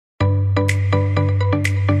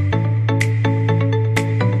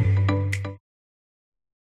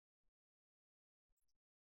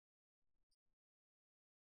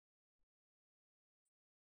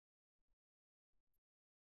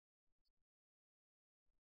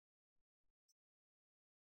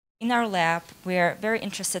In our lab, we're very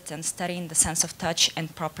interested in studying the sense of touch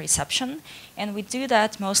and proprioception, and we do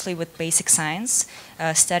that mostly with basic science,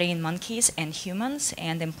 studying monkeys and humans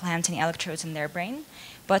and implanting electrodes in their brain.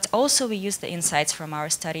 But also we use the insights from our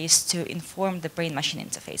studies to inform the brain-machine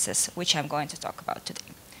interfaces, which I'm going to talk about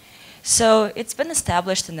today. So it's been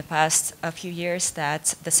established in the past few years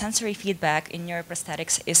that the sensory feedback in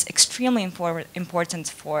neuroprosthetics is extremely important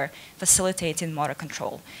for facilitating motor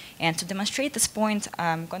control. And to demonstrate this point,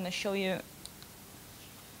 I'm going to show you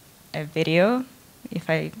a video, if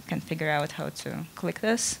I can figure out how to click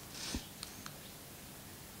this.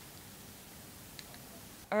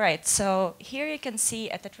 All right, so here you can see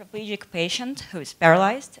a tetraplegic patient who is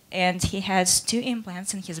paralyzed, and he has 2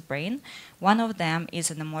 implants in his brain. One of them is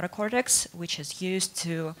in the motor cortex, which is used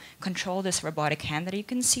to control this robotic hand that you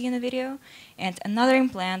can see in the video. And another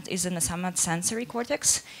implant is in the somatosensory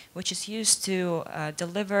cortex, which is used to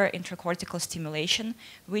deliver intracortical stimulation,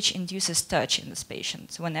 which induces touch in this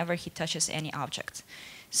patient whenever he touches any object.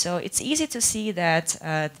 So it's easy to see that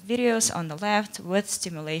the videos on the left with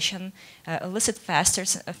stimulation elicit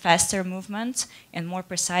faster movement and more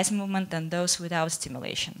precise movement than those without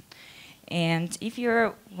stimulation. And if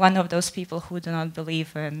you're one of those people who do not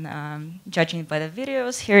believe in judging by the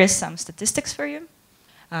videos, here is some statistics for you.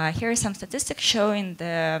 Here are some statistics showing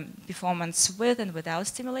the performance with and without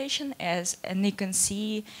stimulation, and you can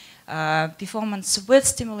see performance with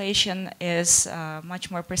stimulation is much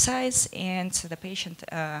more precise, and the patient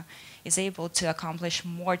is able to accomplish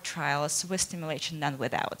more trials with stimulation than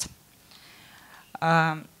without.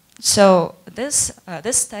 So this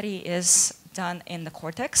study is done in the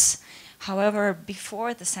cortex. However,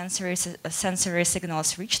 before the sensory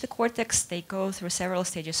signals reach the cortex, they go through several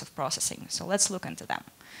stages of processing. So let's look into them.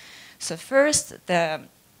 So first,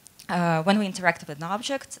 when we interact with an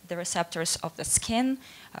object, the receptors of the skin,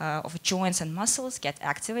 of joints and muscles get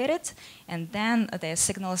activated, and then the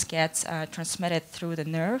signals get transmitted through the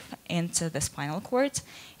nerve into the spinal cord,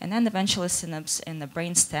 and then eventually synapse in the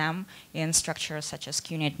brainstem in structures such as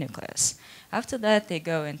cuneate nucleus. After that, they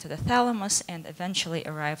go into the thalamus and eventually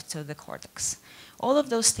arrive to the cortex. All of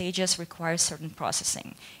those stages require certain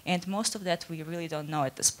processing, and most of that we really don't know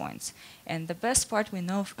at this point. And the best part we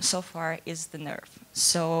know so far is the nerve.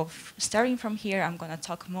 So starting from here, I'm going to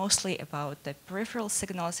talk mostly about the peripheral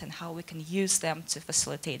signals and how we can use them to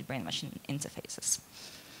facilitate brain-machine interfaces.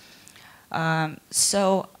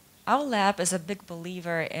 So our lab is a big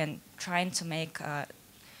believer in trying to make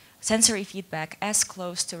sensory feedback as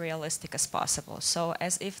close to realistic as possible, so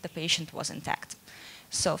as if the patient was intact.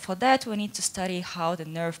 So for that, we need to study how the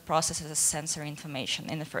nerve processes sensory information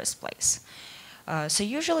in the first place. So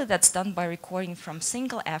usually that's done by recording from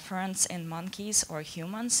single afferents in monkeys or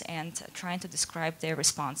humans and trying to describe their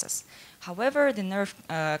responses. However, the nerve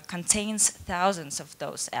contains thousands of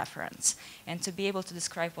those afferents, and to be able to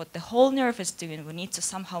describe what the whole nerve is doing, we need to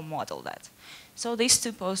somehow model that. So these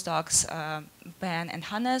 2 postdocs, Ben and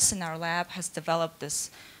Hannes in our lab, has developed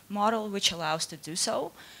this model which allows to do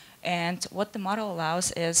so. And what the model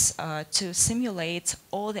allows is to simulate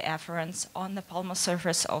all the afferents on the palmar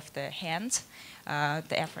surface of the hand.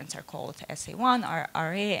 The afferents are called SA1,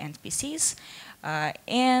 RA, and PCs.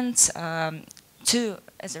 And to,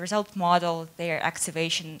 as a result, model their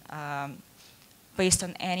activation based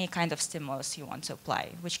on any kind of stimulus you want to apply,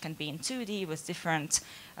 which can be in 2D with different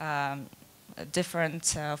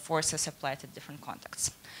forces applied to different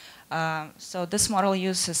contexts. So this model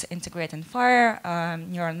uses integrate and fire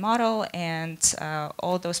neuron model, and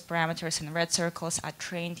all those parameters in red circles are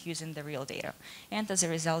trained using the real data. And as a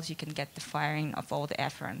result, you can get the firing of all the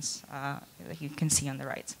afferents that you can see on the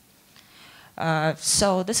right.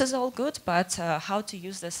 So this is all good, but how to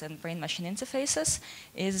use this in brain-machine interfaces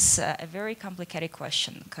is a very complicated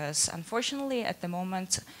question, because unfortunately at the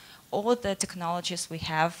moment, all the technologies we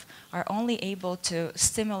have are only able to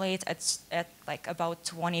stimulate at like about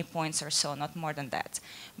 20 points or so, not more than that.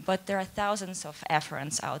 But there are thousands of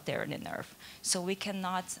afferents out there in the nerve, so we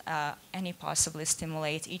cannot any possibly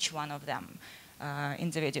stimulate each one of them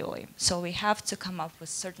individually. So we have to come up with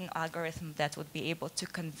certain algorithm that would be able to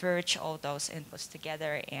converge all those inputs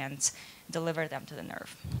together and deliver them to the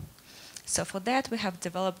nerve. So for that, we have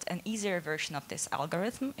developed an easier version of this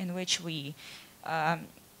algorithm in which we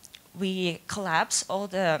collapse all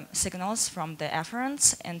the signals from the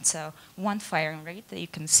afferents into one firing rate that you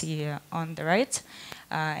can see on the right.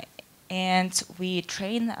 And we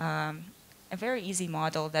train a very easy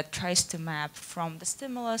model that tries to map from the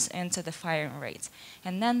stimulus into the firing rate.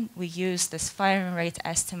 And then we use this firing rate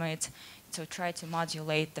estimate to try to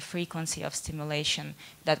modulate the frequency of stimulation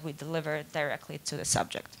that we deliver directly to the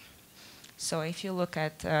subject. So if you look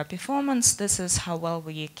at performance, this is how well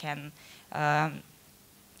we can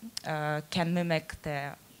mimic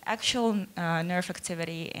the actual nerve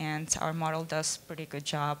activity, and our model does pretty good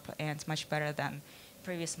job and much better than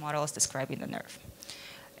previous models describing the nerve.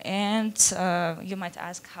 And you might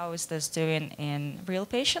ask, how is this doing in real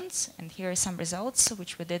patients? And here are some results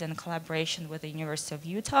which we did in collaboration with the University of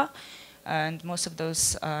Utah. And most of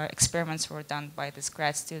those experiments were done by this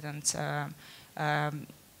grad student,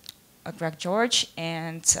 Greg George.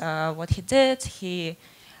 And what he did, he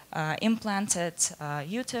implanted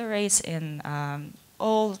UT arrays in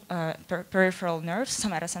all peripheral nerves,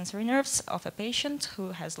 somatosensory nerves of a patient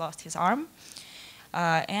who has lost his arm.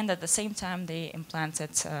 And at the same time, they implanted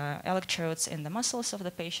electrodes in the muscles of the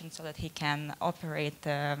patient so that he can operate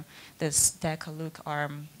this Deca-Luke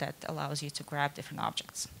arm that allows you to grab different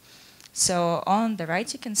objects. So on the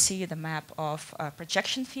right, you can see the map of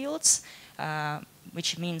projection fields,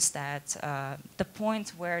 which means that the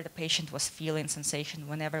point where the patient was feeling sensation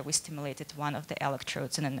whenever we stimulated one of the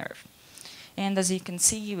electrodes in a nerve. And as you can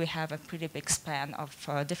see, we have a pretty big span of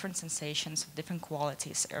different sensations, of different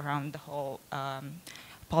qualities around the whole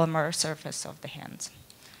polymer surface of the hand.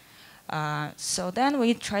 So then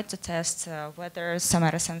we tried to test whether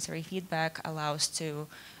somatosensory feedback allows to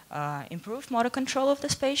improve motor control of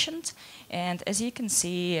this patient. And as you can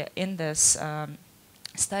see in this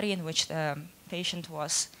study in which the patient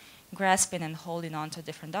was grasping and holding on to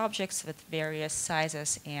different objects with various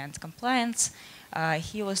sizes and compliance,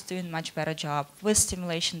 he was doing much better job with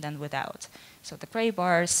stimulation than without. So the gray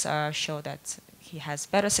bars show that he has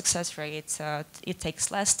better success rates, it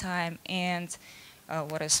takes less time, and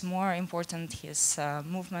what is more important, his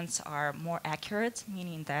movements are more accurate,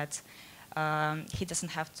 meaning that he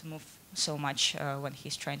doesn't have to move so much when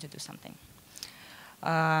he's trying to do something.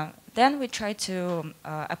 Then we try to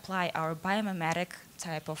apply our biomimetic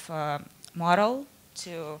type of model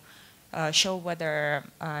to show whether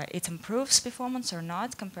it improves performance or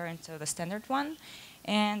not comparing to the standard one.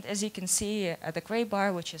 And as you can see, the gray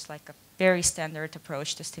bar, which is like a very standard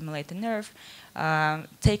approach to stimulate the nerve,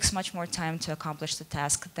 takes much more time to accomplish the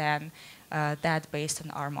task than that based on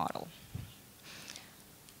our model.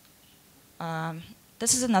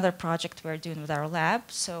 This is another project we're doing with our lab.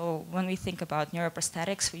 So when we think about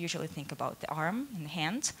neuroprosthetics, we usually think about the arm and the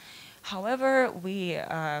hand. However, we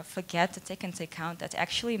forget to take into account that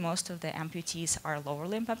actually most of the amputees are lower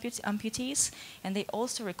limb amputees, and they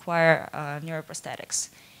also require neuroprosthetics.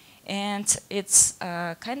 And it's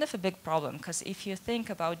kind of a big problem, because if you think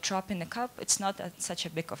about dropping a cup, it's not such a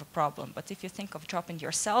big of a problem. But if you think of dropping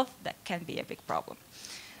yourself, that can be a big problem.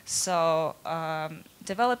 So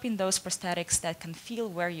developing those prosthetics that can feel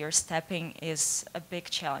where you're stepping is a big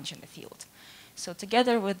challenge in the field. So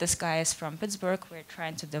together with these guys from Pittsburgh, we're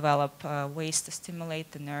trying to develop ways to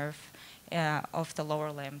stimulate the nerve of the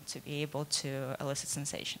lower limb to be able to elicit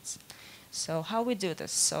sensations. So how we do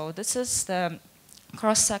this? So this is the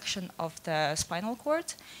cross-section of the spinal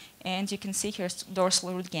cord. And you can see here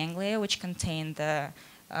dorsal root ganglia, which contain the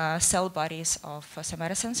cell bodies of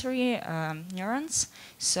somatosensory neurons.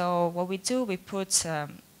 So what we do, we put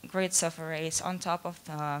grids of arrays on top of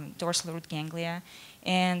the dorsal root ganglia,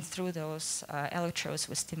 and through those electrodes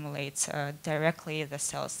we stimulate directly the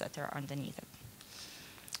cells that are underneath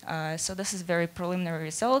it. So this is very preliminary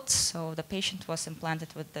results. So the patient was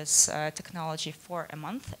implanted with this technology for a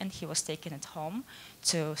month, and he was taken at home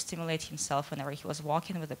to stimulate himself whenever he was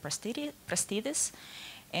walking with a prosthesis.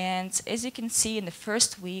 And as you can see, in the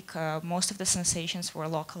first week, most of the sensations were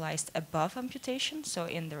localized above amputation, so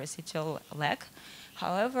in the residual leg.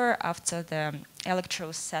 However, after the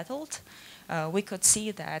electrodes settled, we could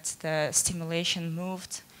see that the stimulation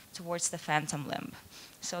moved towards the phantom limb.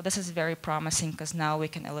 So this is very promising, because now we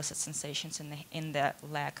can elicit sensations in the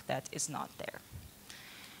leg that is not there.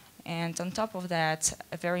 And on top of that,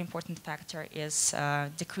 a very important factor is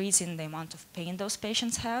decreasing the amount of pain those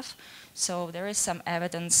patients have. So there is some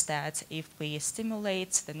evidence that if we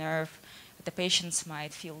stimulate the nerve, the patients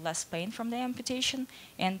might feel less pain from the amputation.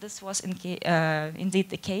 And this was indeed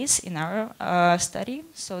the case in our study.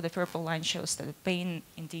 So the purple line shows that the pain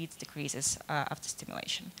indeed decreases after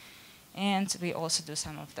stimulation. And we also do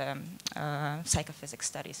some of the psychophysics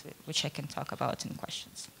studies, which I can talk about in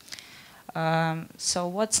questions. So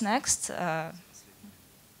what's next?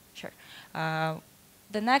 Sure.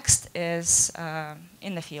 The next is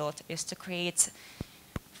in the field is to create,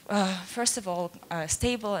 first of all,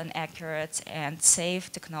 stable and accurate and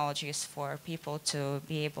safe technologies for people to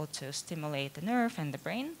be able to stimulate the nerve and the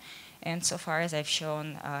brain. And so far as I've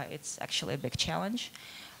shown, it's actually a big challenge.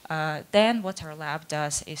 Then what our lab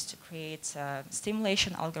does is to create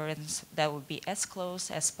stimulation algorithms that would be as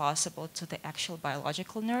close as possible to the actual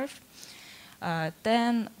biological nerve.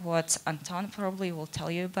 Then what Anton probably will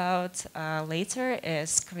tell you about later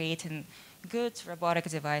is creating good robotic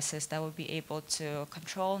devices that will be able to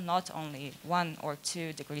control not only 1 or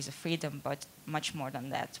 2 degrees of freedom, but much more than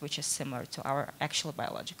that, which is similar to our actual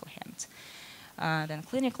biological hand. Then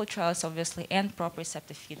clinical trials, obviously, and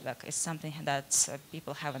proprioceptive feedback is something that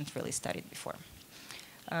people haven't really studied before.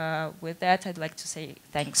 With that, I'd like to say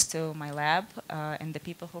thanks to my lab and the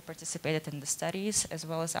people who participated in the studies, as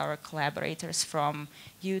well as our collaborators from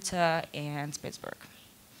Utah and Pittsburgh.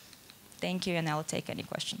 Thank you, and I'll take any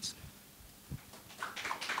questions.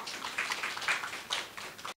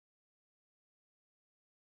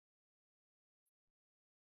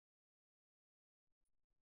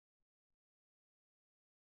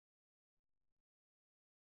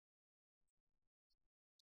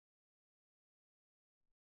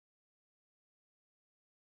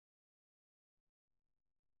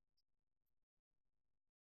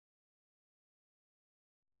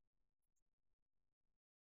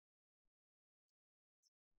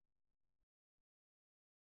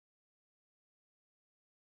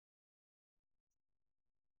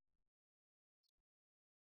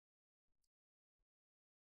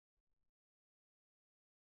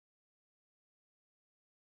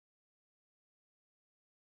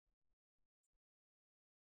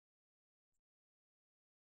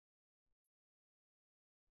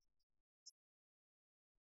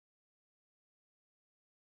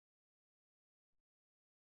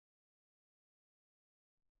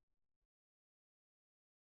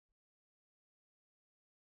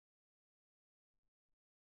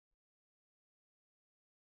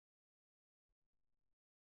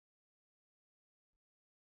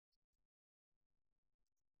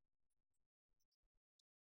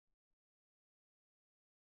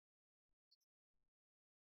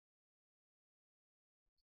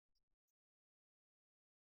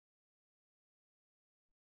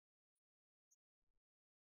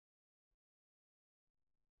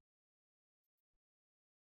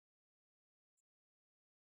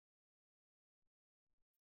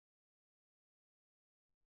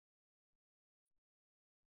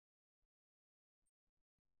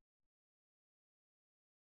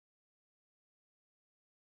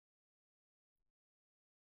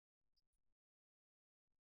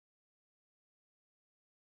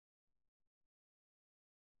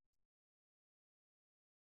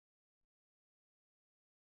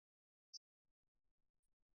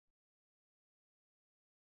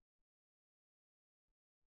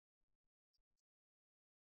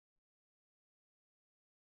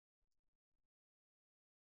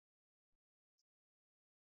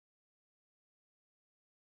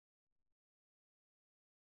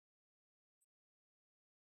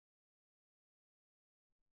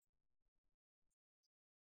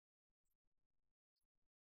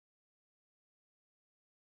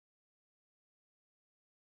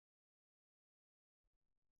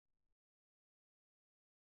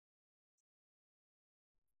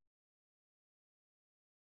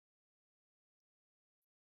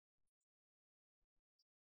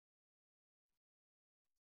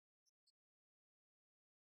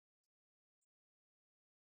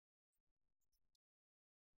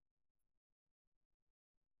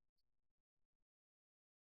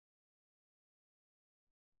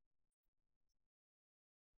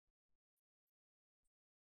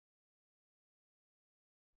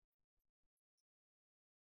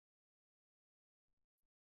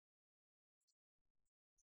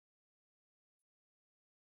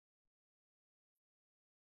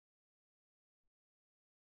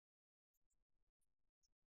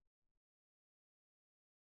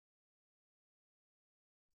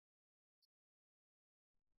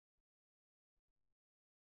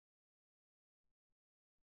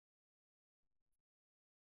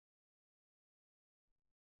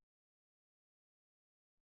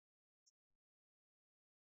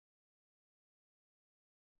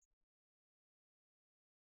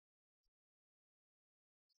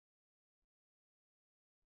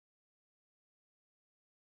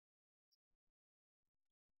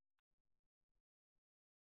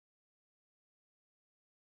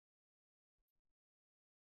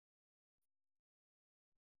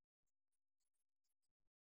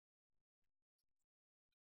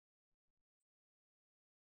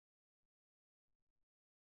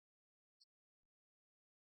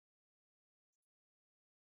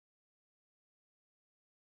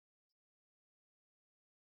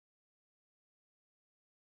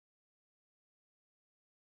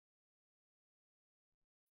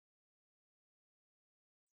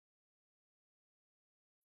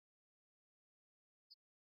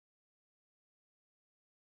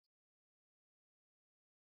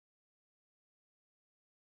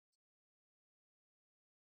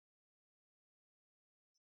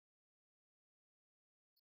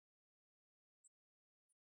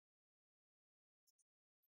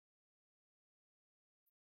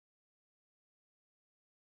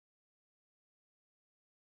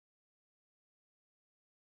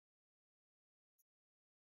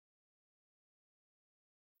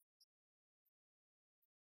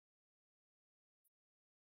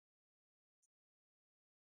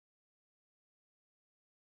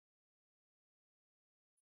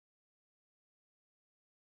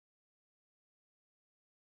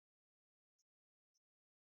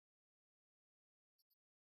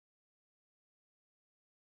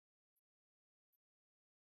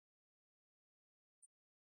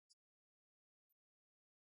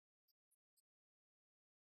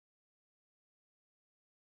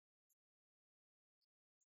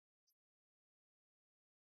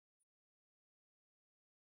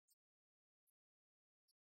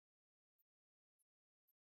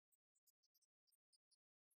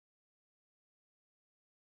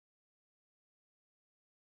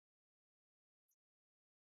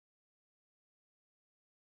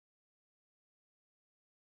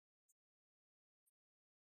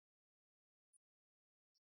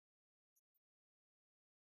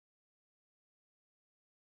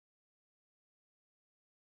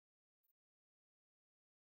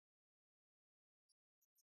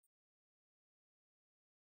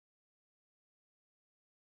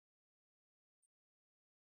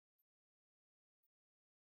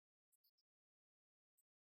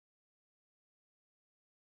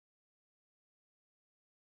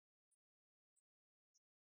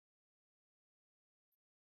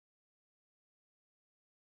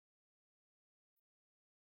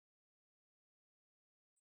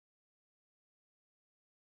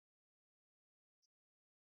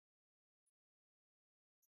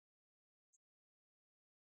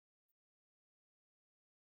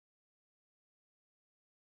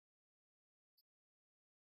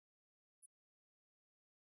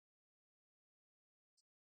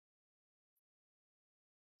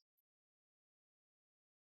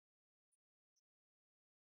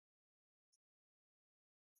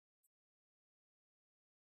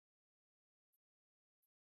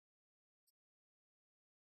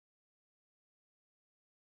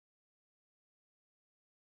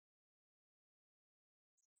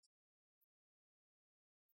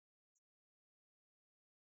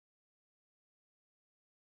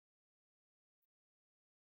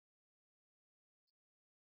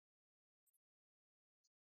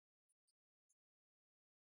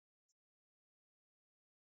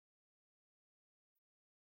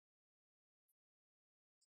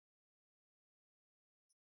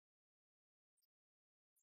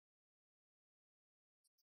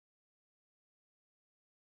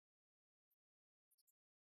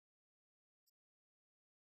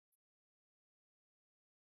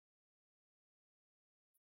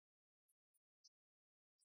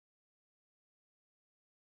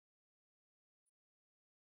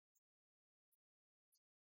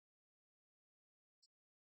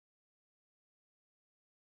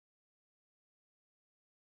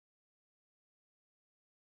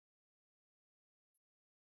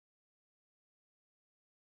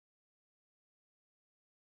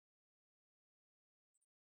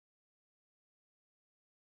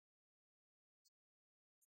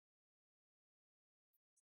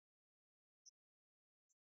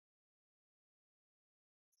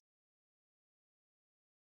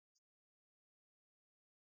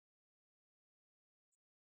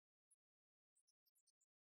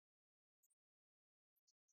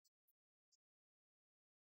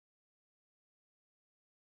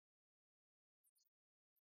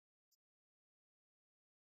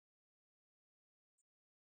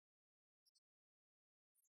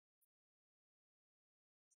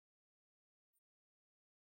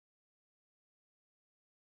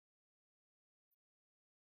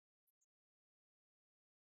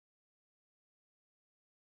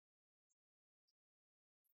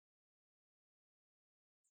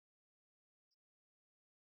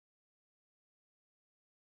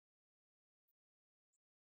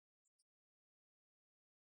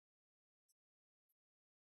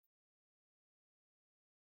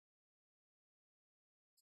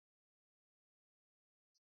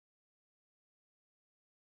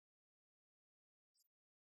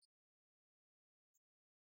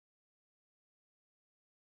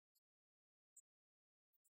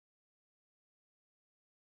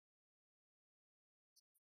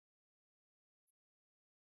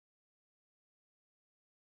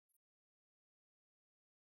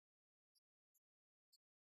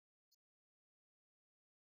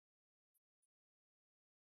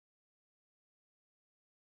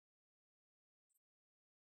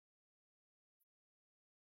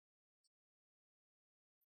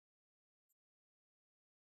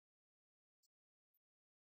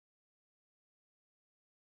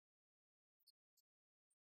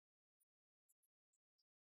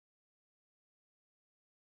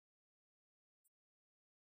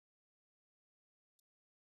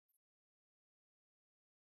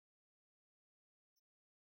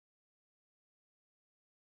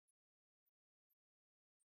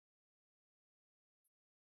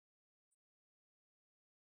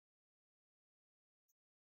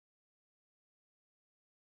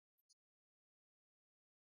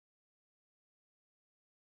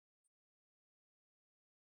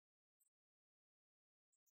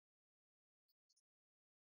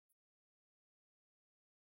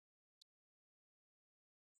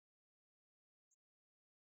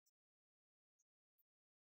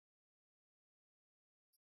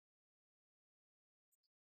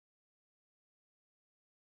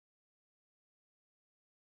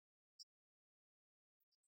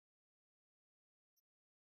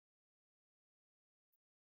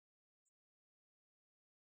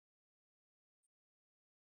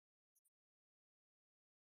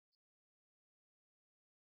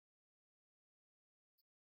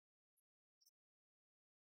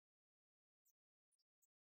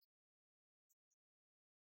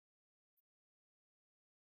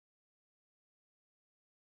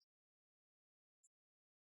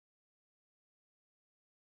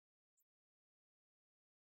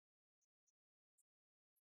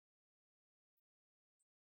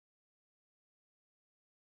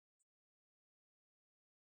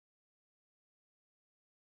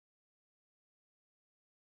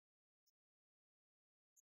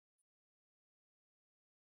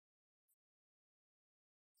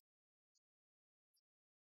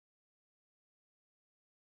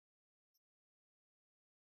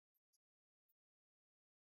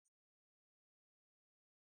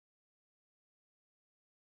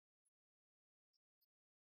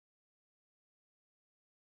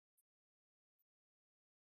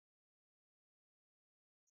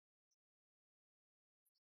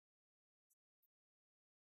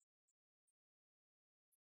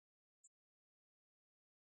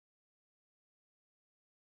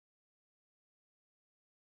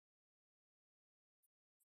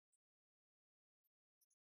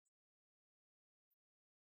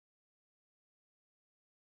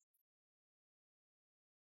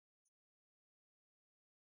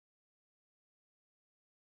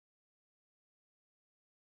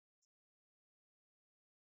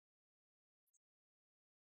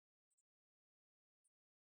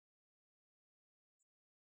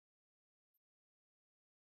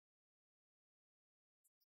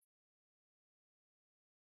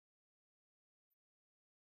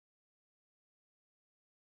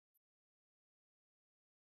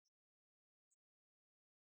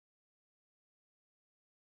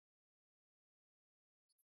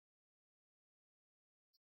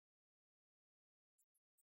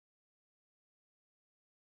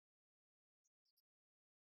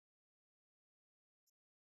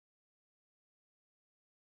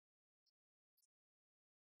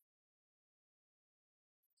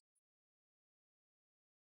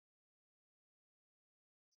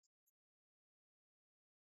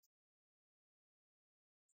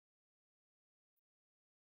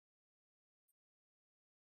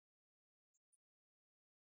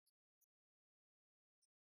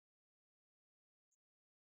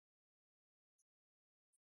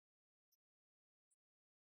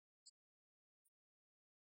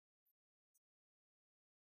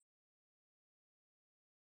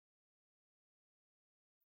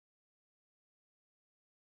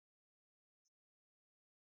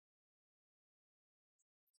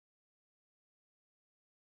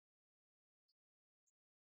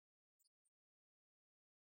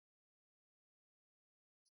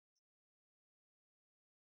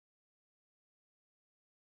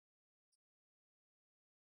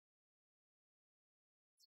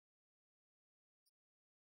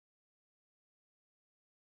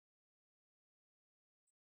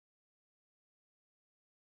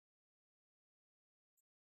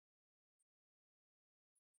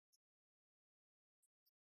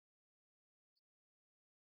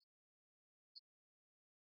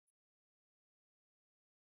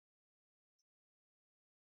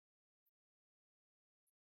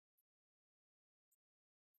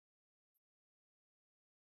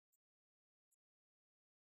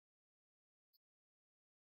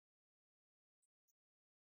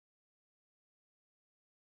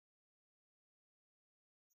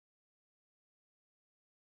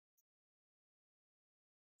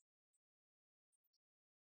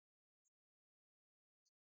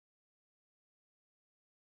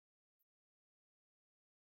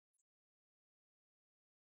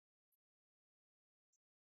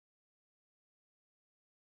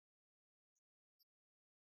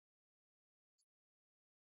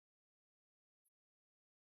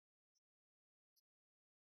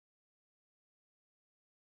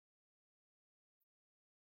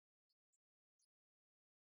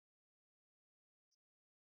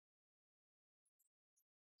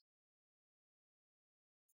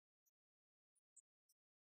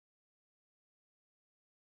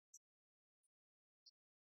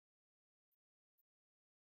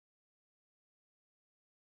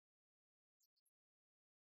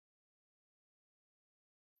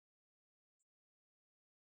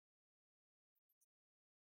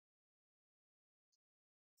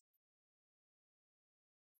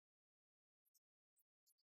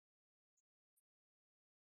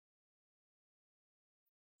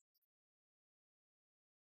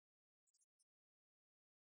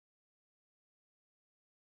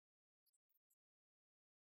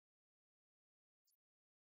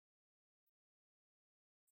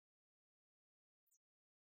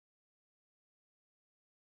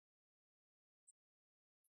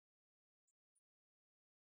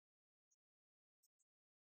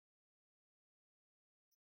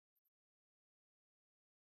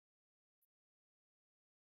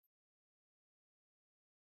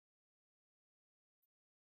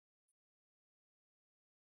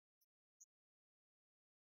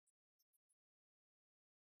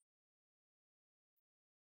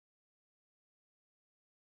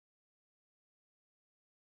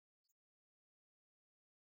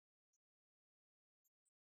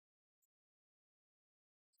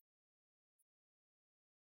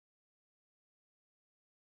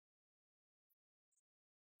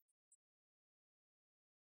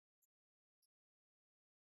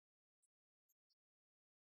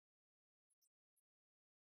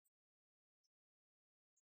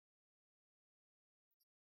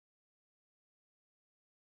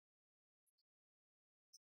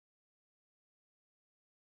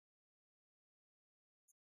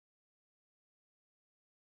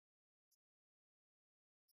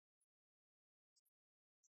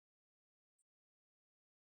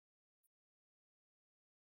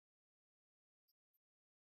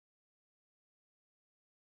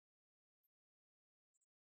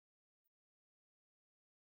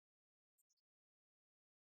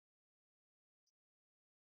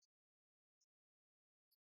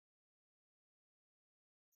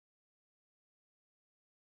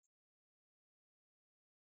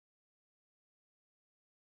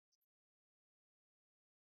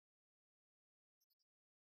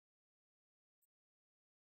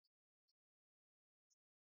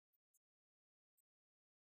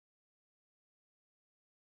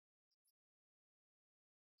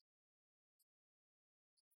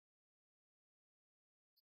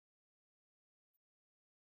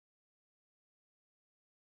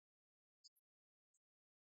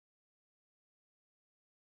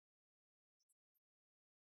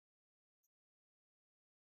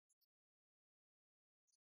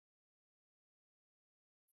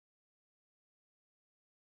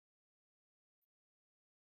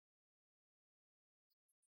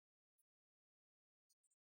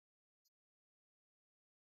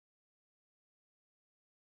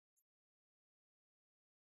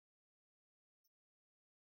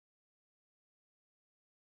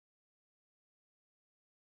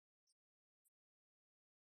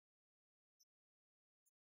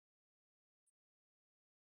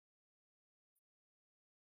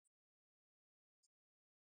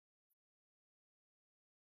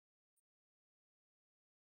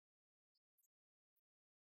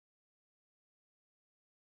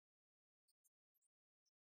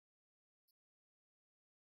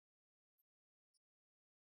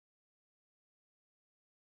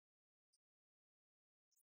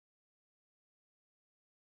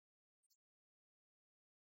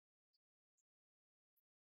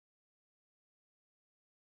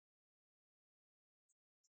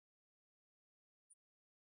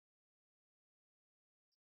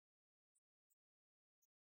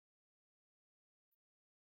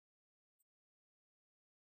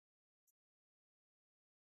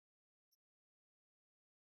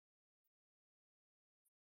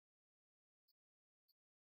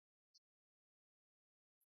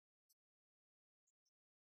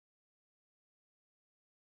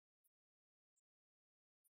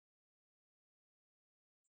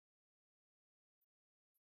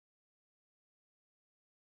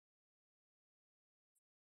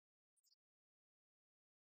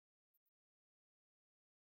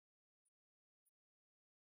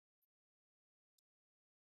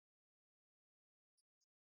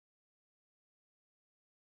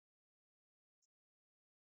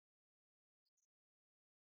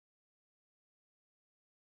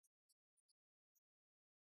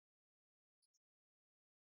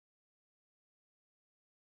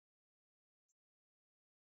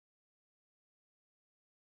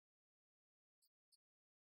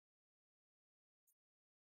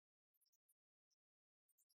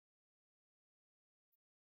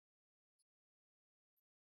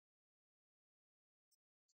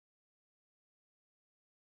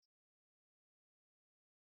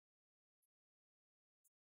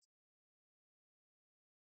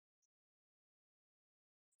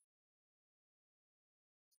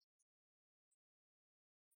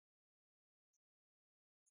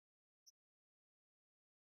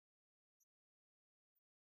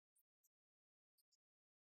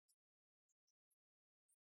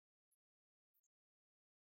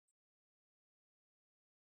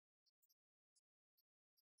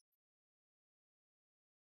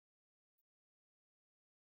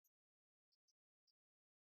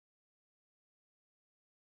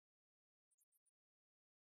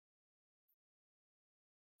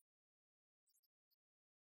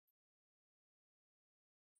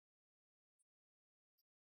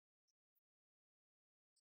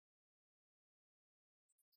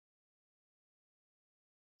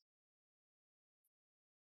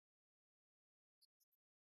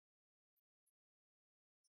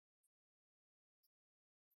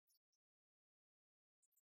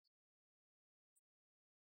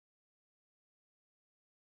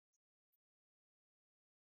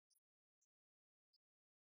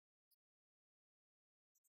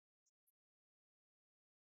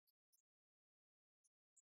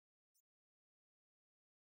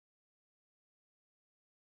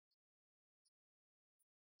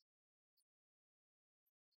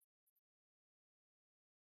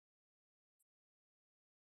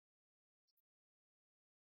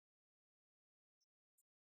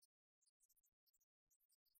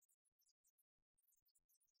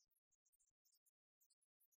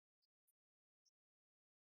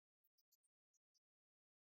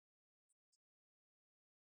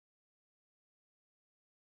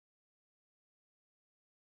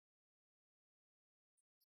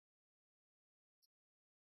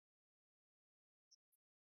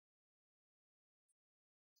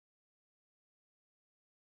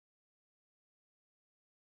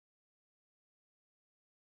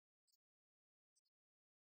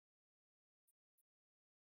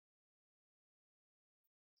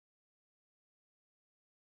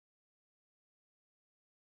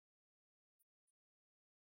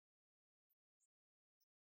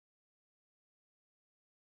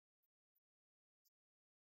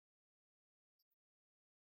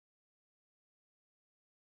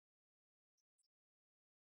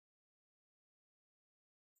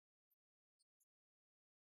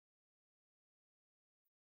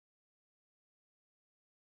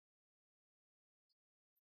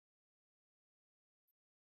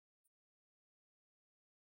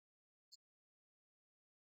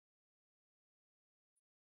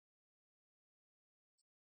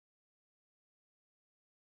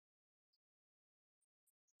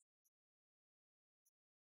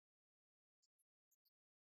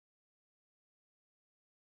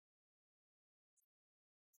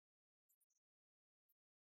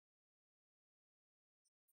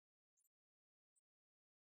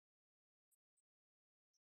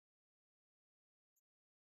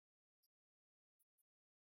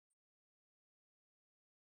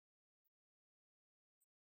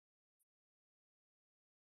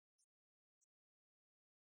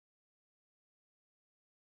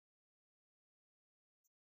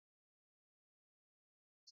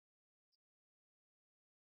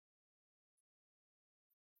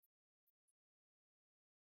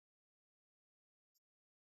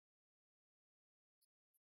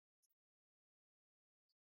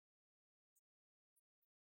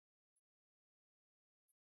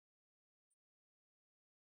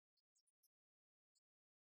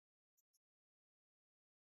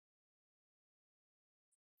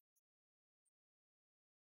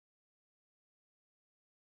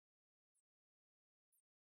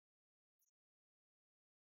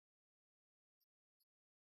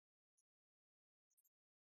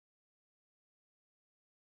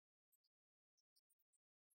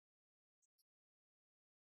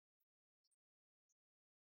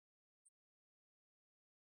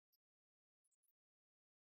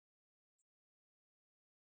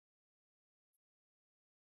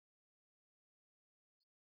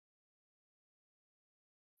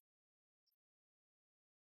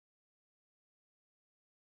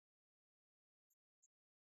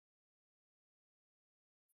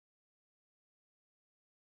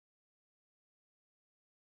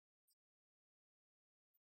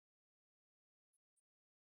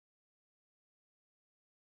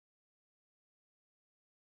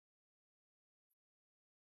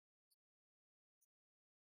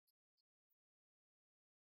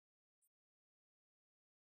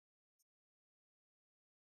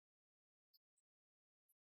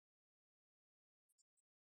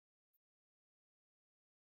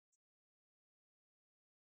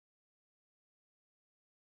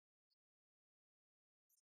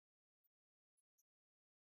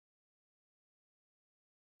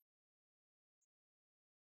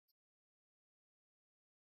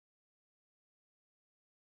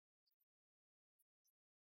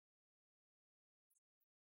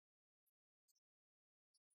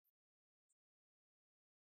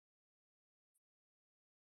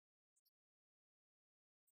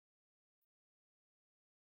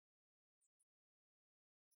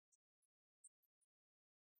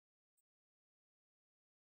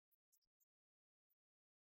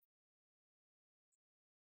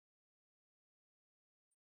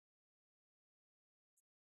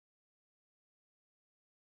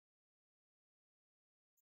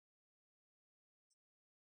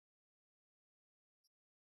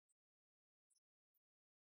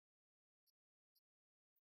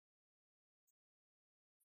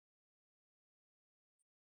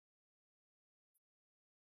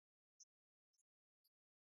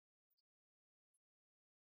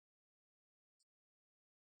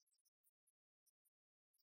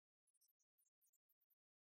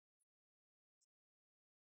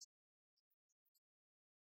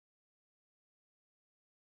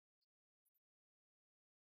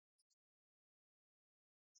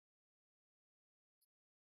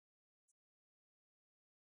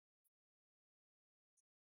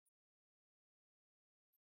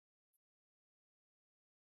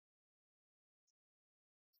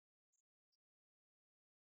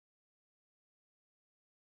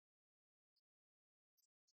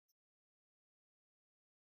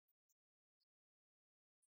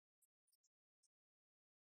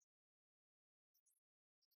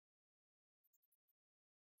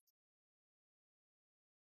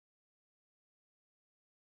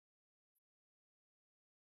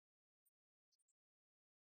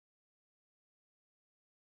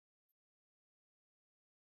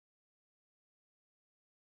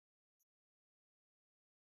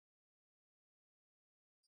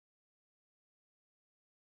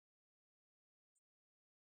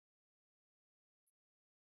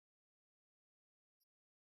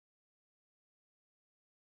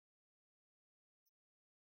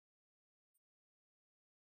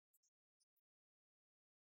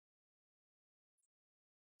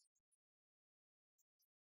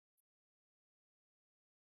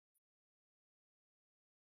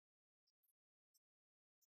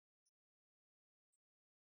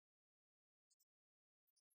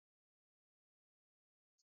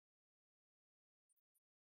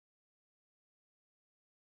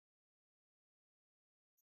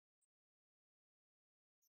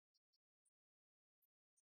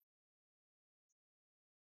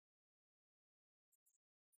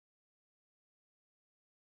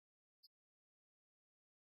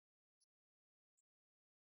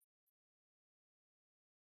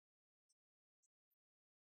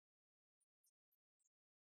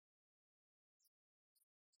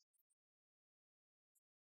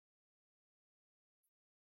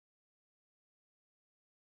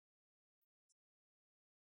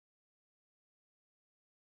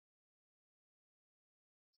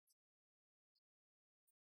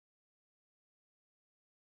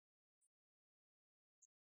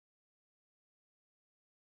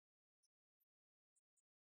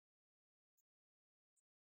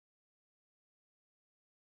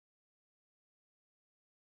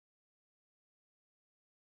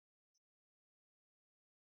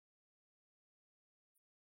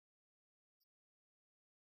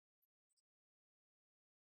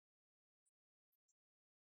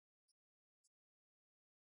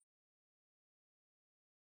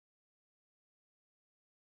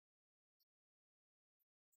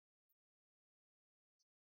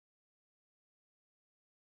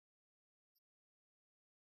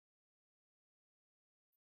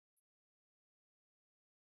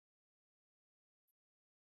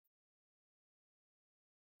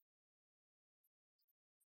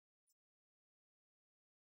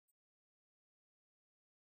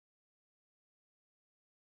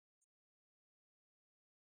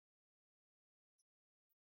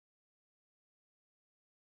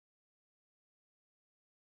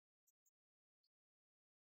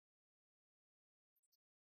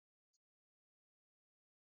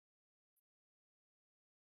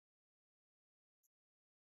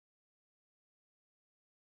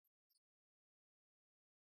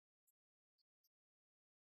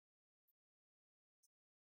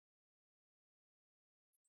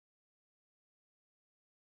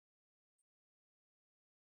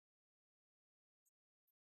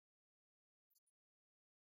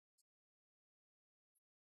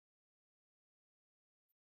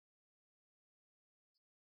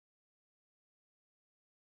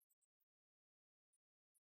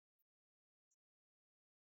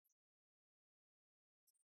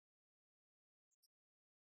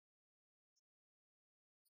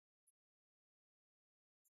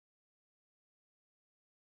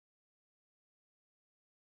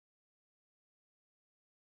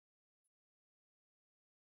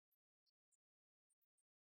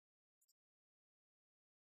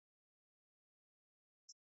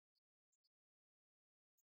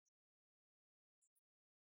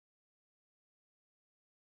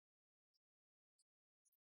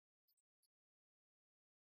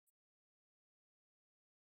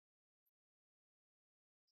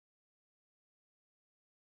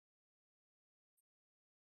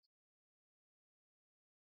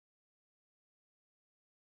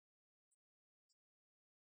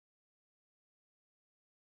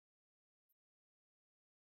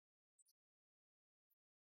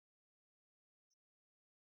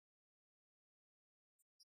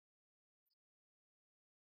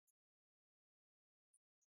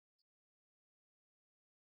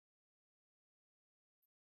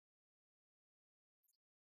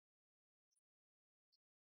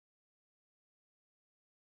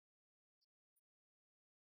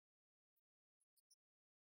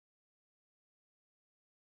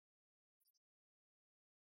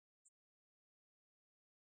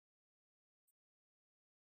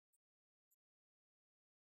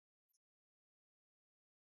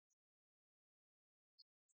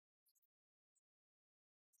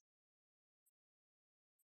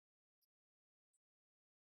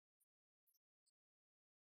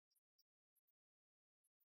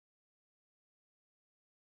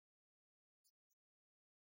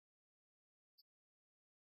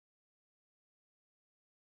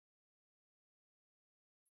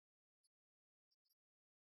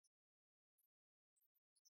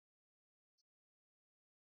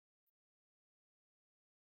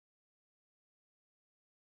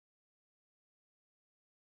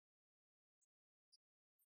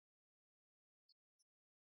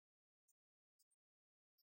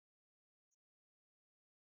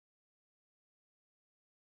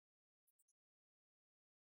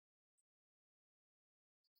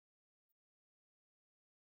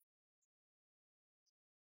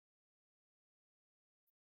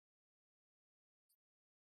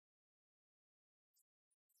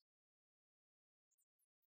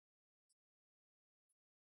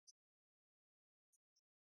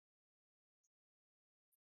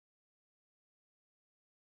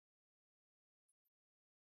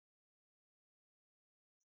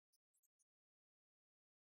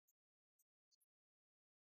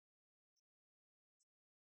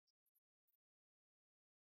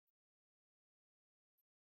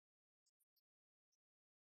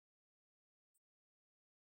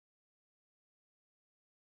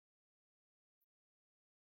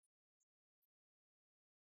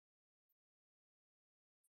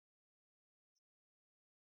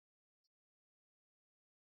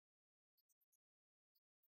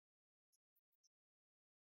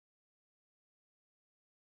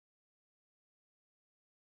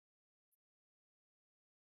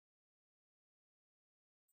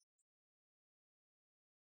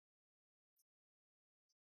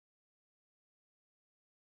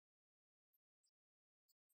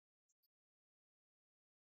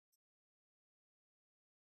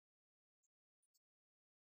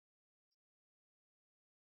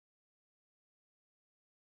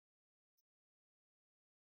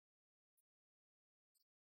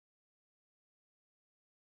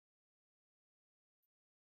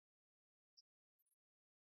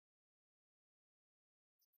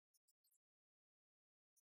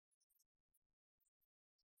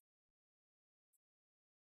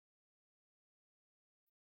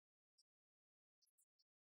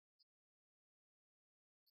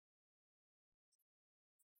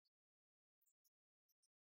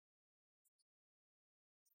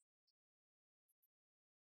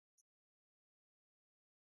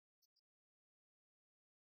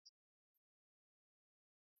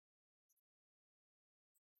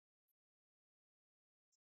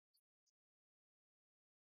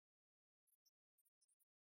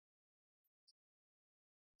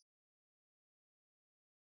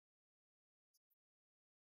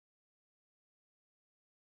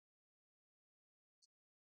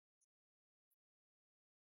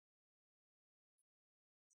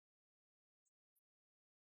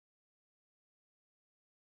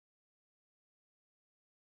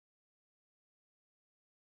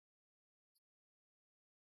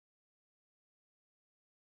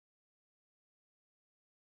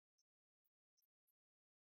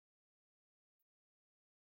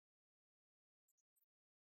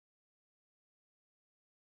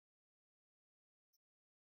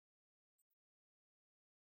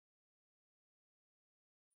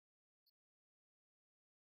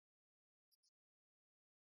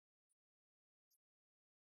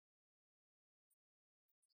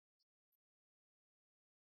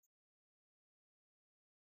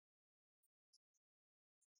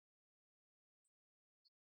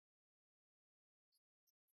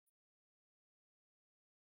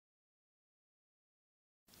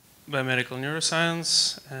 biomedical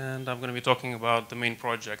neuroscience, and I'm going to be talking about the main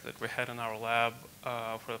project that we had in our lab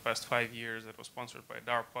for the past 5 years that was sponsored by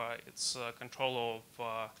DARPA. It's control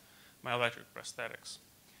of myoelectric prosthetics,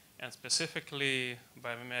 and specifically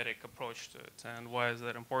biomimetic approach to it, and why is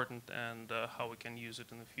that important, and how we can use it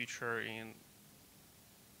in the future in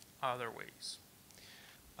other ways.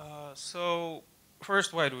 So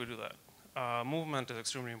first, why do we do that? Movement is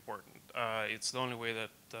extremely important. It's the only way that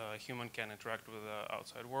a human can interact with the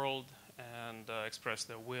outside world and express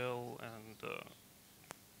their will and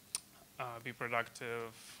be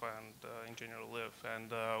productive and in general live.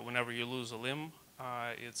 And whenever you lose a limb,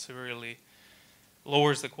 it severely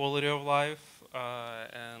lowers the quality of life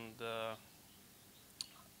and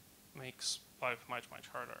makes life much, much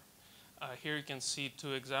harder. Here you can see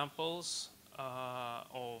 2 examples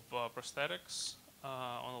of prosthetics.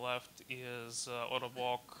 On the left is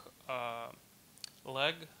Autoblock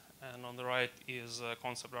leg, and on the right is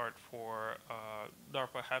concept art for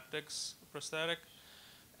DARPA haptics prosthetic.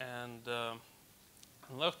 And the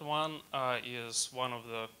left one is one of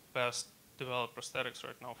the best developed prosthetics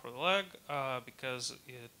right now for the leg because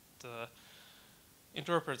it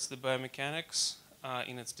interprets the biomechanics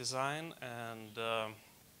in its design and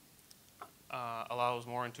allows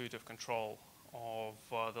more intuitive control of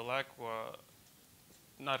the leg,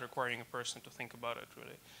 not requiring a person to think about it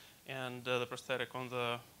really. And the prosthetic on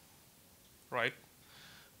the right,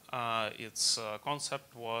 its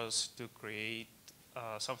concept was to create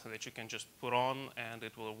something that you can just put on and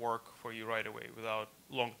it will work for you right away without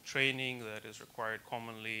long training that is required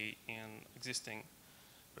commonly in existing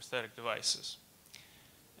prosthetic devices.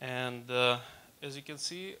 And as you can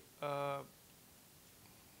see,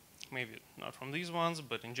 maybe not from these ones,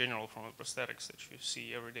 but in general from the prosthetics that you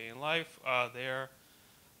see every day in life, they're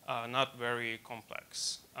not very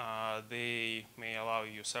complex. They may allow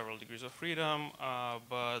you several degrees of freedom,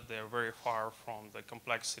 but they're very far from the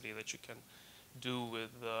complexity that you can do with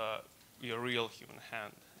your real human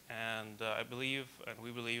hand. And I believe, and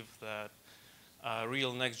we believe, that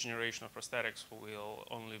real next generation of prosthetics will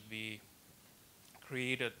only be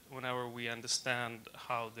created whenever we understand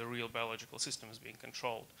how the real biological system is being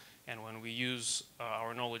controlled, and when we use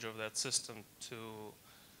our knowledge of that system to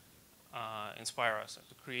inspire us and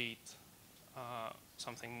to create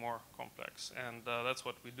something more complex. And that's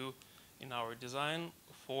what we do in our design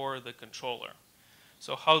for the controller.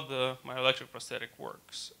 So how the myoelectric prosthetic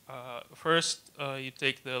works. First, you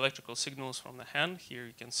take the electrical signals from the hand. Here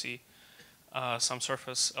you can see some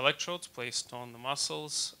surface electrodes placed on the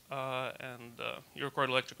muscles, and you record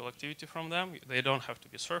electrical activity from them. They don't have to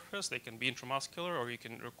be surface. They can be intramuscular, or you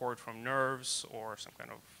can record from nerves or some kind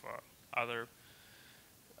of other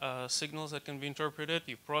signals that can be interpreted.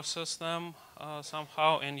 You process them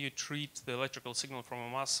somehow, and you treat the electrical signal from a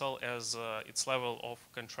muscle as its level of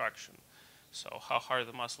contraction. So how hard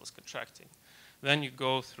the muscle is contracting. Then you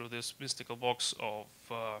go through this mystical box of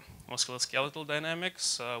musculoskeletal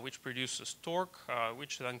dynamics, which produces torque,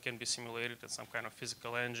 which then can be simulated in some kind of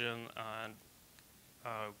physical engine and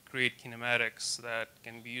create kinematics that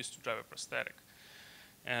can be used to drive a prosthetic.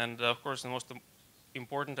 And of course, the most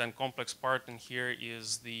important and complex part in here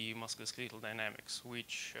is the musculoskeletal dynamics,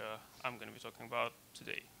 which I'm going to be talking about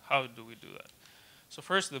today. How do we do that? So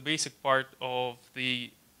first, the basic part of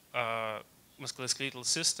the musculoskeletal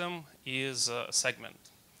system is a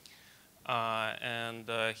segment. And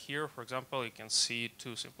here, for example, you can see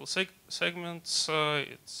 2 simple segments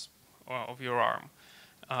of your arm,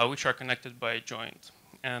 which are connected by a joint.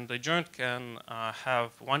 And the joint can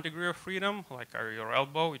have 1 degree of freedom, like your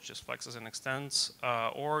elbow, which just flexes and extends,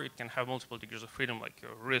 or it can have multiple degrees of freedom, like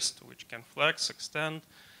your wrist, which can flex, extend,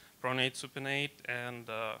 pronate, supinate, and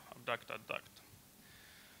abduct, adduct.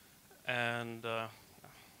 And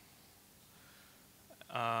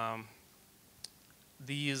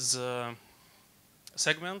these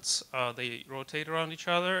segments, they rotate around each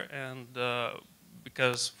other, and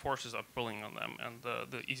because forces are pulling on them. And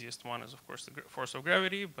the easiest one is, of course, the force of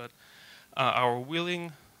gravity, but our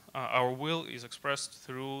will is expressed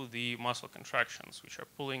through the muscle contractions, which are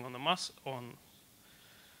pulling on the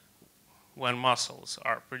when muscles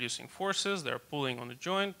are producing forces, they're pulling on the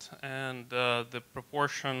joint, and the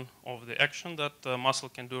proportion of the action that the muscle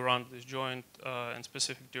can do around this joint and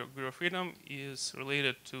specific degree of freedom is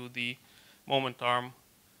related to the moment arm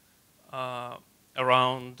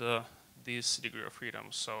around this degree of freedom.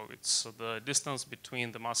 So it's the distance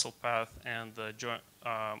between the muscle path and the joint,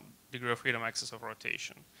 degree of freedom axis of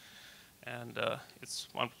rotation. And it's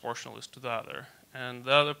one proportional is to the other. And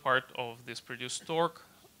the other part of this produced torque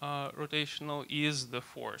rotational is the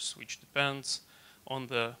force, which depends on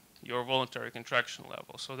the your voluntary contraction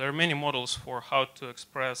level. So there are many models for how to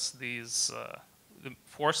express these, the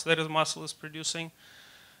force that the muscle is producing.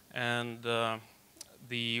 And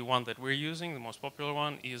the one that we're using, the most popular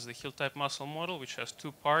one, is the heel-type muscle model, which has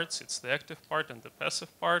two parts. It's the active part and the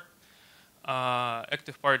passive part.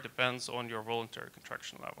 Active part depends on your voluntary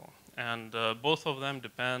contraction level. And both of them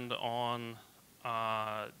depend on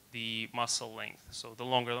the muscle length. So the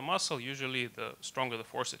longer the muscle, usually the stronger the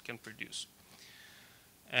force it can produce.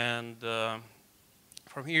 And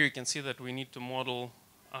from here you can see that we need to model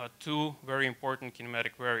two very important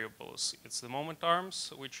kinematic variables. It's the moment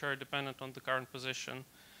arms, which are dependent on the current position,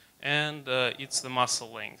 and it's the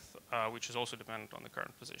muscle length, which is also dependent on the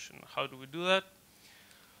current position. How do we do that?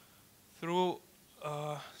 Through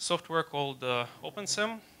software called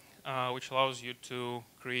OpenSim, which allows you to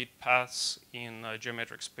create paths in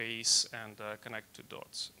geometric space and connect to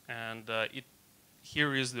dots. And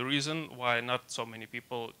here is the reason why not so many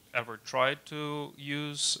people ever tried to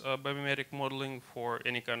use biomimetic modeling for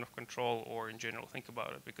any kind of control or in general think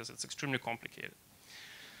about it, because it's extremely complicated.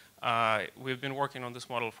 We've been working on this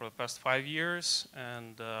model for the past 5 years,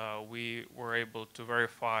 and we were able to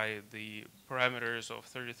verify the parameters of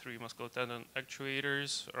 33 muscular tendon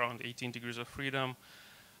actuators, around 18 degrees of freedom,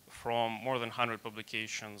 from more than 100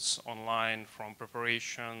 publications online, from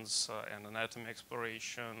preparations and anatomy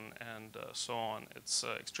exploration and so on. It's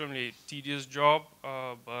an extremely tedious job,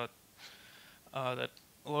 but that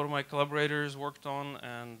a lot of my collaborators worked on,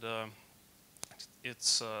 and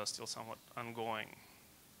it's still somewhat ongoing.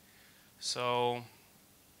 So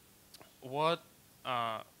what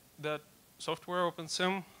that software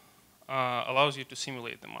OpenSim allows you to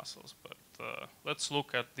simulate the muscles, but let's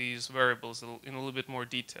look at these variables in a little bit more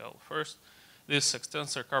detail. First, this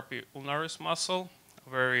extensor carpi ulnaris muscle, a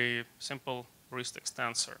very simple wrist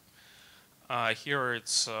extensor. Here are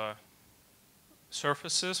its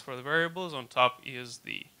surfaces for the variables. On top is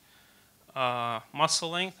the muscle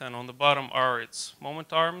length, and on the bottom are its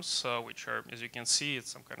moment arms, which are, as you can see, it's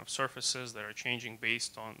some kind of surfaces that are changing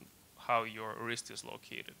based on how your wrist is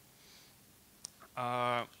located.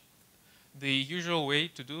 The usual way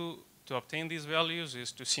to obtain these values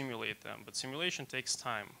is to simulate them, but simulation takes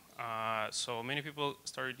time. So many people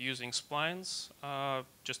started using splines,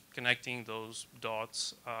 just connecting those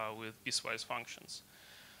dots with piecewise functions.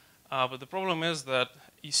 But the problem is that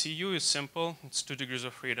ECU is simple, it's 2 degrees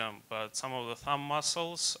of freedom, but some of the thumb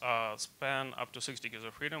muscles span up to 6 degrees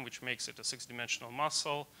of freedom, which makes it a 6-dimensional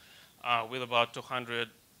muscle with about 200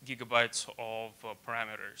 gigabytes of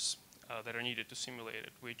parameters that are needed to simulate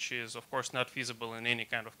it, which is, of course, not feasible in any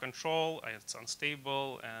kind of control. It's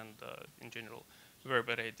unstable and, in general, a very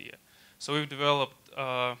bad idea. So we've developed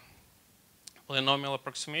a polynomial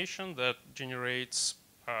approximation that generates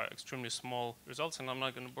extremely small results, and I'm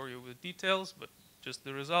not going to bore you with details, but just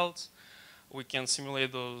the results. We can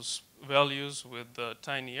simulate those values with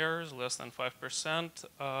tiny errors, less than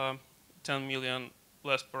 5%, 10 million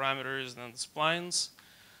less parameters than the splines,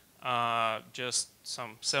 just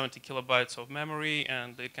some 70 kilobytes of memory,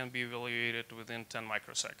 and it can be evaluated within 10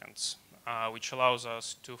 microseconds, which allows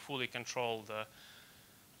us to fully control the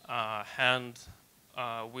hand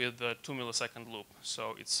with a 2 millisecond loop.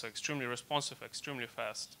 So it's extremely responsive, extremely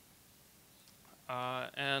fast.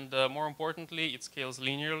 And more importantly, it scales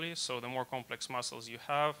linearly, so the more complex muscles you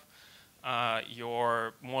have,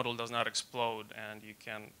 your model does not explode, and you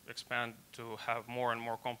can expand to have more and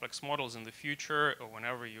more complex models in the future or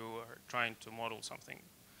whenever you are trying to model something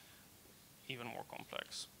even more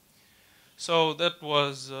complex. So that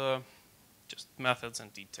was just methods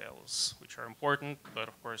and details, which are important, but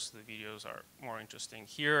of course the videos are more interesting.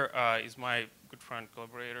 Here is my good friend,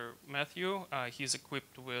 collaborator, Matthew. He's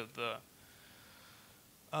equipped with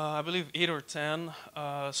I believe 8 or 10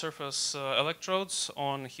 surface electrodes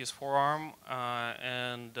on his forearm,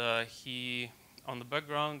 and he, on the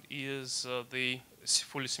background, is the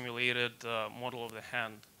fully simulated model of the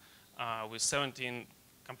hand with 17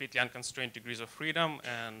 completely unconstrained degrees of freedom.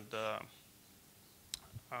 And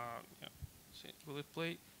yeah. Will it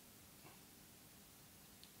play?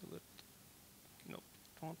 Will it? Nope,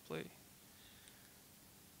 it won't play.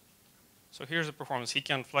 So here's the performance. He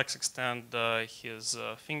can flex extend his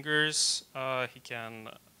fingers. He can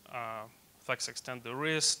flex extend the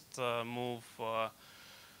wrist, move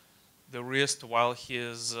the wrist while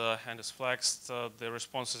his hand is flexed. The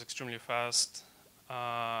response is extremely fast. He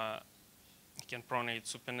can pronate,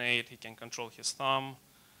 supinate. He can control his thumb.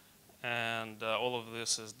 And all of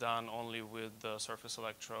this is done only with surface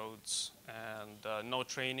electrodes and no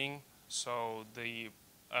training. So the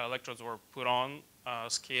electrodes were put on,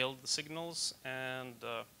 scaled the signals, and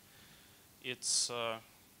it's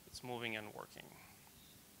moving and working.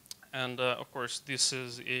 And of course, this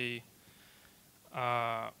is a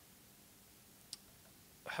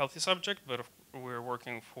healthy subject, but we're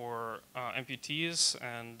working for amputees,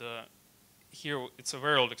 and here it's a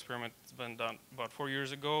very old experiment. It's been done about 4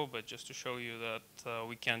 years ago, but just to show you that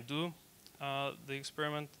we can do the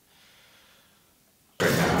experiment.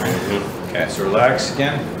 Okay, so relax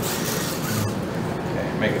again.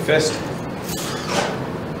 Okay, make a fist.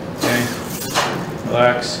 Okay,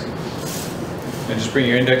 relax. And just bring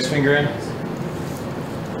your index finger in.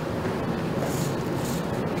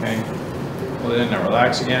 Okay, hold it in, now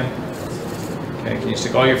relax again. Okay, can you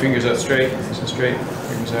stick all your fingers out straight? Nice and straight,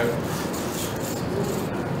 fingers out.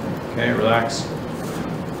 Okay, relax.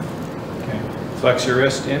 Okay, flex your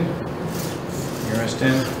wrist in. Your wrist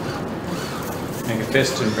in. Make a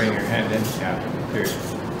fist and bring your hand in. Yeah, here.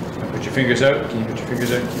 Now put your fingers out. Can you put your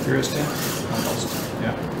fingers out and keep your wrist in? Almost.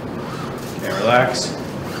 Yeah. Okay, relax.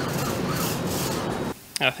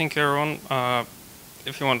 I think everyone,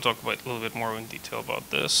 if you want to talk about a little bit more in detail about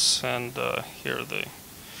this, and here are the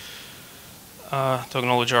to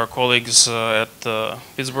acknowledge our colleagues at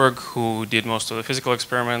Pittsburgh who did most of the physical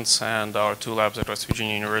experiments, and our 2 labs at West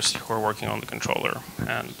Virginia University who are working on the controller.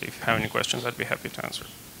 And if you have any questions, I'd be happy to answer.